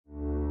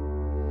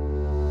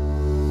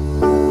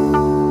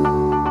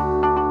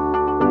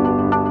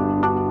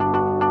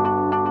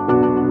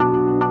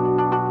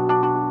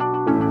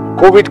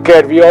COVID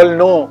care, we all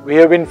know we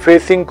have been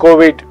facing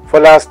COVID for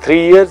last 3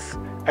 years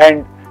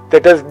and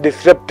that has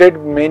disrupted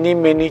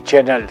many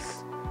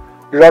channels.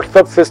 Lots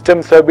of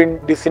systems have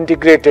been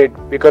disintegrated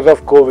because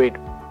of COVID.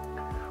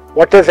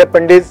 What has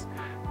happened is,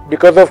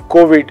 because of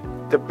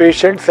COVID, the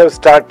patients have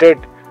started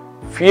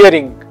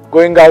fearing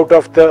going out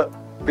of the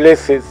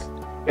places,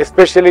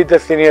 especially the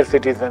senior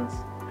citizens.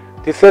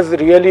 This has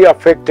really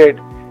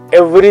affected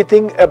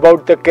everything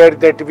about the care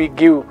that we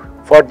give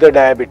for the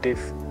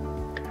diabetes.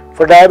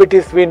 For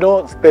diabetes, we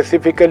know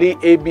specifically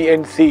A, B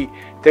and C,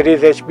 that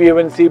is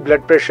HbA1c,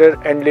 blood pressure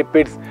and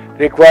lipids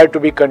required to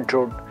be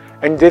controlled.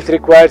 And this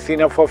requires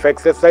enough of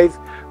exercise,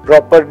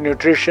 proper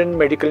nutrition,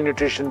 medical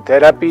nutrition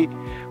therapy.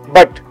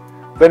 But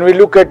when we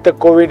look at the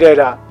COVID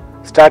era,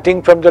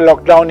 starting from the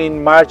lockdown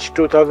in March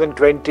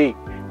 2020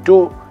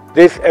 to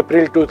this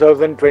April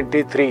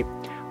 2023,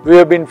 we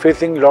have been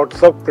facing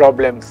lots of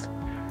problems.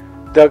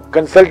 The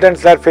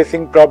consultants are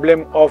facing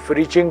problem of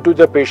reaching to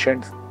the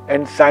patients,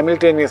 and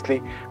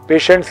simultaneously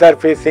patients are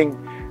facing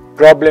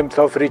problems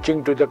of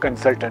reaching to the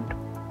consultant.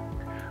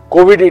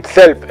 COVID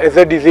itself as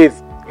a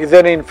disease is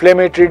an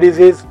inflammatory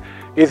disease,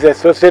 is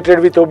associated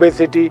with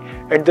obesity,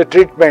 and the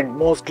treatment,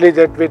 mostly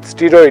that with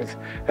steroids,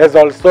 has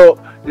also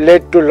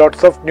led to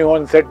lots of new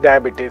onset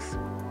diabetes.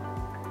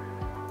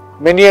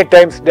 Many a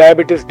times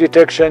diabetes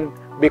detection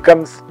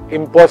becomes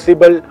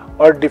impossible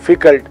or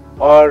difficult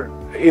or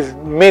is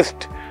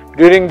missed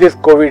during this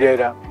COVID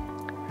era.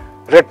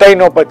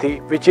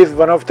 Retinopathy, which is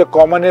one of the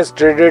commonest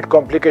dreaded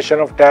complications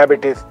of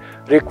diabetes,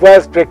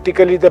 requires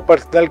practically the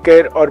personal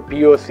care or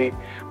POC,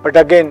 but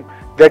again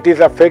that is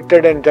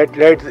affected and that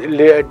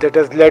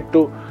has led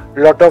to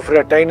lot of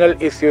retinal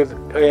issues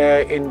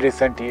in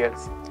recent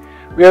years.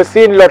 We have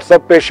seen lots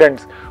of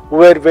patients who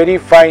were very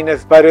fine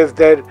as far as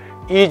their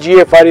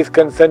eGFR is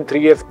concerned 3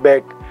 years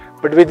back,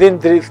 but within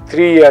these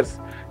 3 years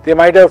they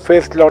might have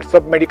faced lots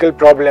of medical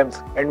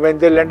problems, and when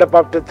they land up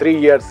after 3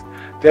 years,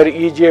 their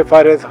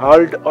eGFR has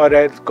halted or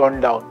has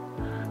gone down.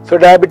 So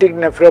diabetic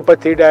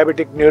nephropathy,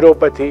 diabetic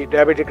neuropathy,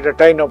 diabetic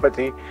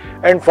retinopathy,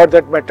 and for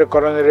that matter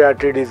coronary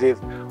artery disease,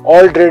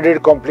 all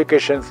dreaded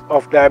complications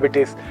of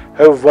diabetes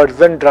have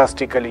worsened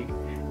drastically.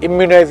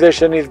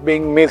 Immunization is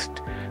being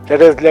missed.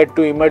 That has led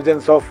to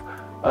emergence of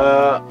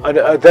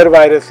other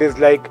viruses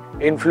like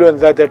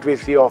influenza that we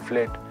see of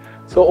late.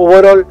 So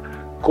overall,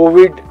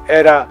 COVID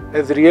era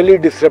has really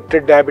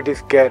disrupted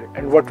diabetes care,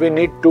 and what we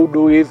need to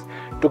do is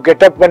to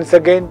get up once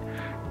again,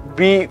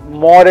 be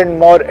more and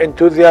more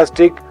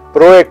enthusiastic,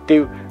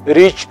 proactive,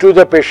 reach to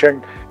the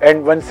patient,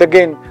 and once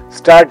again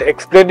start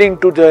explaining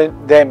to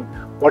them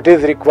what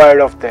is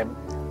required of them.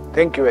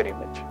 Thank you very much.